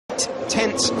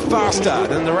8/10 faster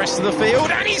than the rest of the field,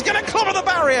 and he's going to clobber the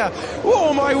barrier.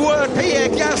 Oh my word, Pierre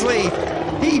Gasly.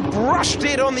 He brushed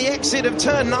it on the exit of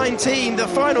turn 19, the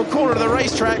final corner of the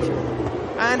racetrack,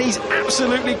 and he's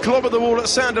absolutely clobbered the wall at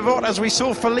Saint-Devote, as we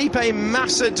saw Felipe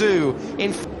Massa do,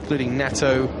 including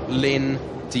Nato, Lin,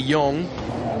 De Jong,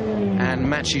 and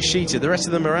Matsushita. The rest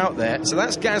of them are out there. So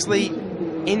that's Gasly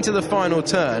into the final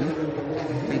turn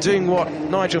and doing what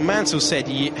Nigel Mansell said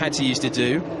he had to used to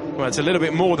do. Well, it's a little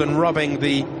bit more than rubbing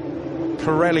the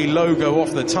Pirelli logo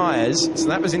off the tyres. So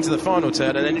that was into the final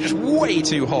turn, and then just way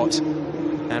too hot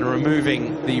and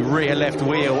removing the rear left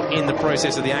wheel in the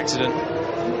process of the accident.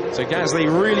 So Gasly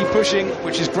really pushing,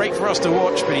 which is great for us to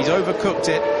watch, but he's overcooked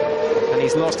it and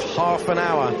he's lost half an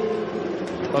hour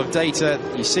of data.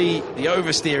 You see the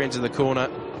oversteer into the corner,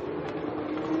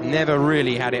 never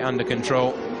really had it under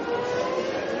control.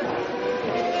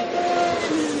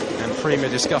 And Prima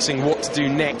discussing what to do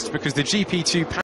next, because the GP2